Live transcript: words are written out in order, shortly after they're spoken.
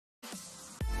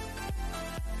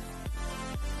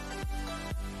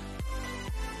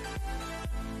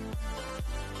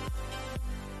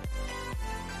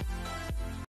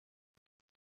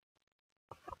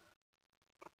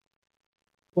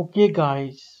Okay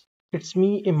guys, it's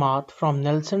me Imad from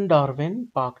Nelson Darwin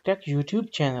Park Tech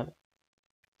YouTube channel.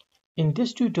 In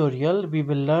this tutorial we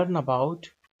will learn about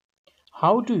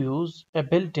how to use a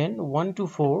built-in 1 to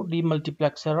 4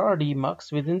 demultiplexer or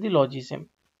demux within the logisim.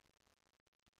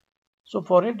 So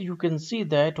for it you can see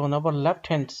that on our left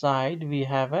hand side we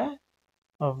have a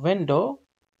window,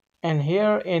 and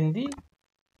here in the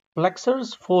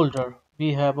plexers folder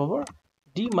we have our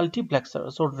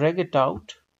demultiplexer. So drag it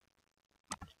out.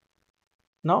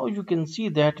 Now you can see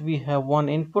that we have one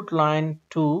input line,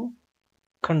 two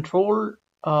control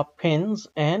pins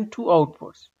and two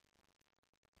outputs,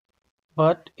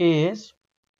 but is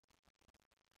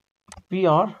we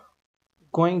are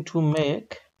going to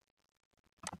make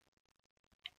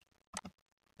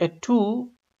a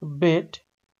 2-bit,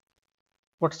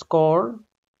 what's called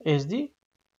is the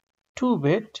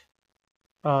 2-bit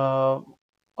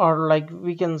or like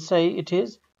we can say it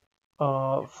is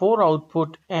 4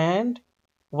 output and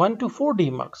 1 to 4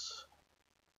 demux.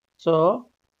 So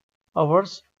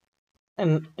ours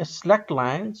and select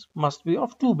lines must be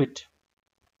of 2-bit.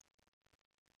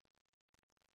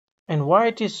 And why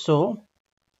it is so?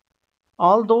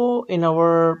 Although in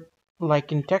our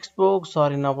like in textbooks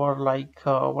or in our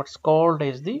what's called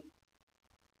as the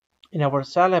in our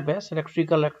syllabus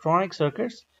electrical electronic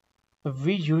circuits,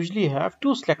 we usually have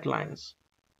two select lines,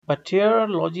 but here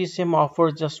logisim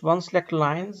offers just one select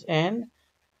lines, and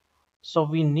so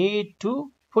we need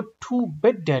to put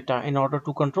 2-bit data in order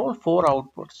to control 4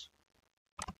 outputs.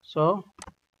 So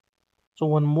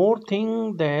one more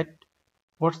thing, that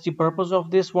what's the purpose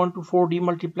of this 1 to 4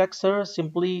 demultiplexer?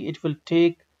 Simply it will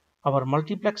take our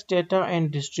multiplex data and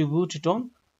distribute it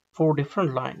on 4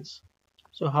 different lines.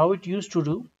 So how it used to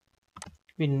do,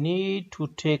 we need to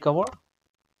take our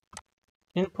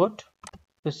input,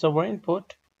 this is our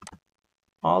input.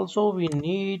 Also we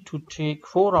need to take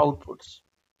 4 outputs.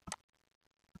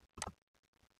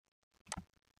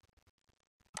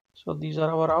 So these are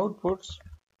our outputs.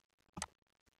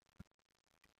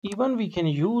 Even we can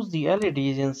use the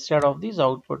LEDs instead of these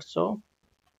outputs. So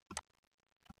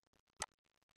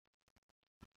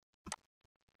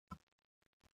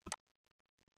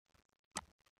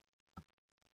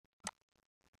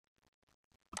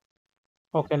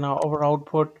okay, now our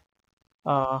output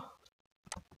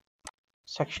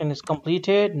section is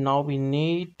completed. Now we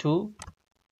need to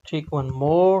take one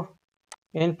more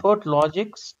input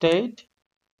logic state,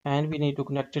 and we need to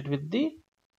connect it with the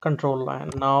control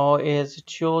line. Now as it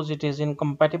shows it is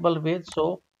incompatible with,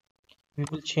 so we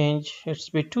will change its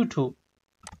bit to 2.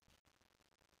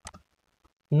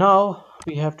 Now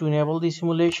we have to enable the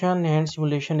simulation, and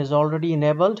simulation is already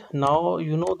enabled. Now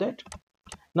you know that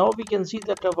now we can see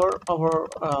that our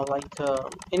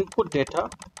input data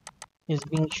is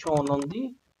being shown on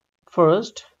the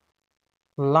first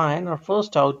line or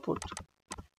first output,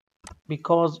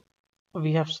 because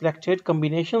we have selected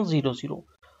combination 0 0.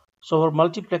 So our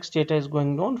multiplex data is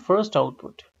going on first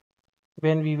output.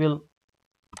 When we will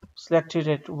select it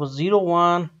at 0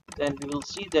 1, then we will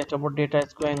see that our data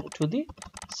is going to the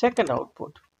second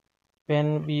output.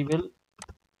 When we will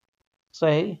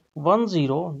say 1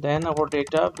 0, then our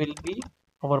data will be,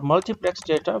 our multiplex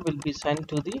data will be sent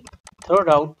to the third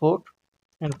output,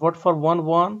 and what for 1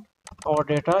 1, our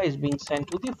data is being sent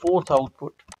to the fourth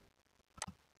output.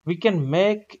 We can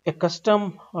make a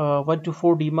custom 1 to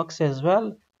 4 demux as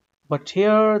well, but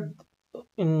here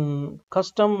in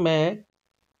custom make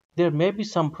there may be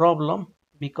some problem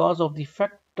because of the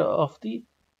effect of the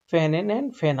fan in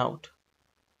and fan out.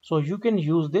 So you can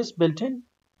use this built-in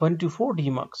 1 to 4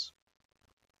 demux.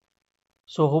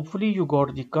 So hopefully you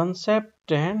got the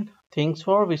concept, and thanks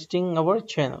for visiting our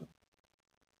channel.